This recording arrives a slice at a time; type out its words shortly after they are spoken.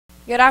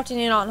Good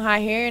afternoon, Alton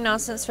High. Here are your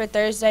announcements for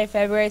Thursday,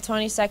 February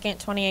 22nd,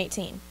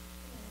 2018.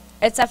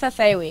 It's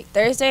FFA week.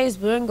 Thursday is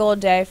Blue and Gold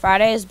Day.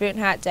 Friday is Boot and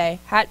Hat Day.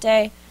 Hat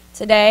Day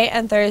today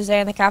and Thursday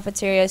in the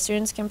cafeteria.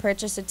 Students can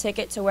purchase a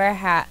ticket to wear a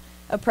hat,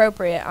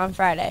 appropriate, on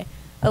Friday.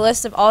 A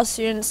list of all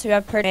students who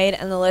have purchased made,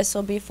 and the list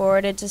will be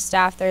forwarded to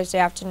staff Thursday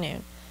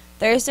afternoon.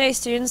 Thursday,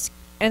 students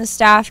and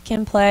staff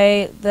can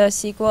play the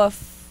sequel of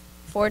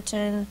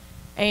Fortune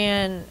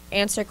and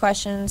answer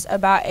questions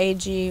about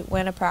AG,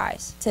 win a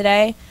prize.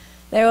 Today,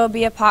 there will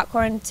be a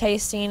popcorn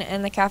tasting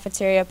in the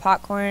cafeteria.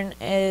 Popcorn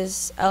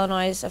is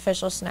Illinois'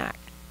 official snack.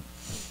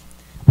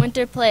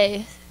 Winter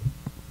play,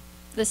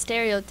 the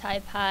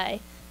Stereotype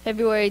High,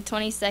 February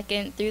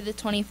 22nd through the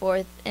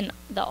 24th in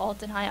the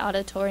Alton High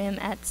Auditorium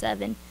at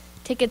 7.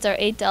 Tickets are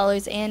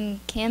 $8 and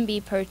can be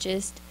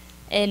purchased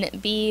in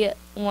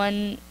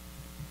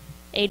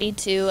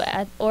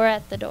B182 or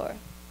at the door.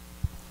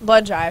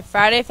 Blood drive,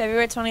 Friday,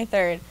 February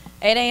 23rd,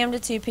 8 a.m. to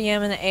 2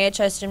 p.m. in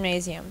the AHS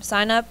Gymnasium.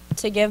 Sign up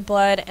to give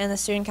blood in the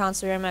Student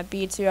Council Room at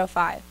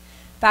B205.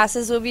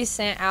 Passes will be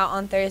sent out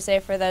on Thursday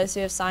for those who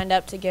have signed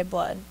up to give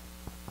blood.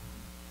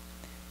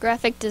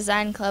 Graphic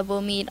Design Club will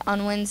meet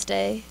on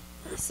Wednesday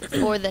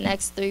for the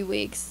next 3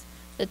 weeks,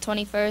 the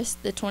 21st,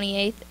 the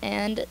 28th,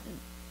 and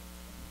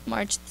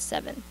March the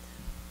 7th.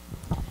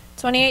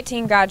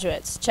 2018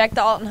 graduates. Check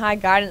the Alton High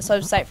Guidance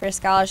website for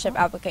scholarship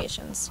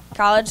applications.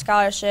 College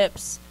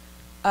scholarships,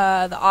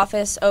 the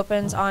office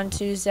opens on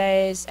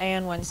Tuesdays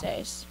and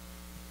Wednesdays.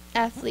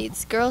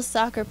 Athletes. Girls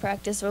soccer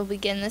practice will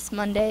begin this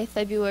Monday,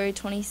 February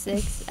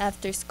 26th,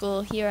 after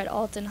school here at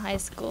Alton High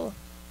School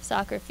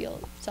soccer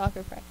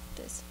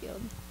practice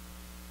field.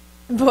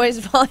 Boys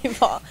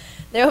volleyball.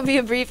 There will be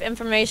a brief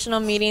informational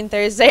meeting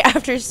Thursday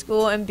after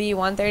school in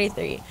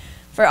B133.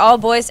 For all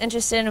boys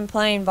interested in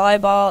playing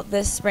volleyball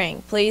this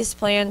spring, please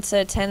plan to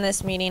attend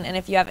this meeting, and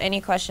if you have any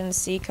questions,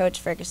 see Coach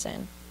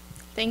Ferguson.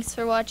 Thanks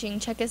for watching.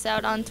 Check us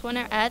out on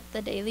Twitter at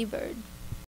The Daily Bird.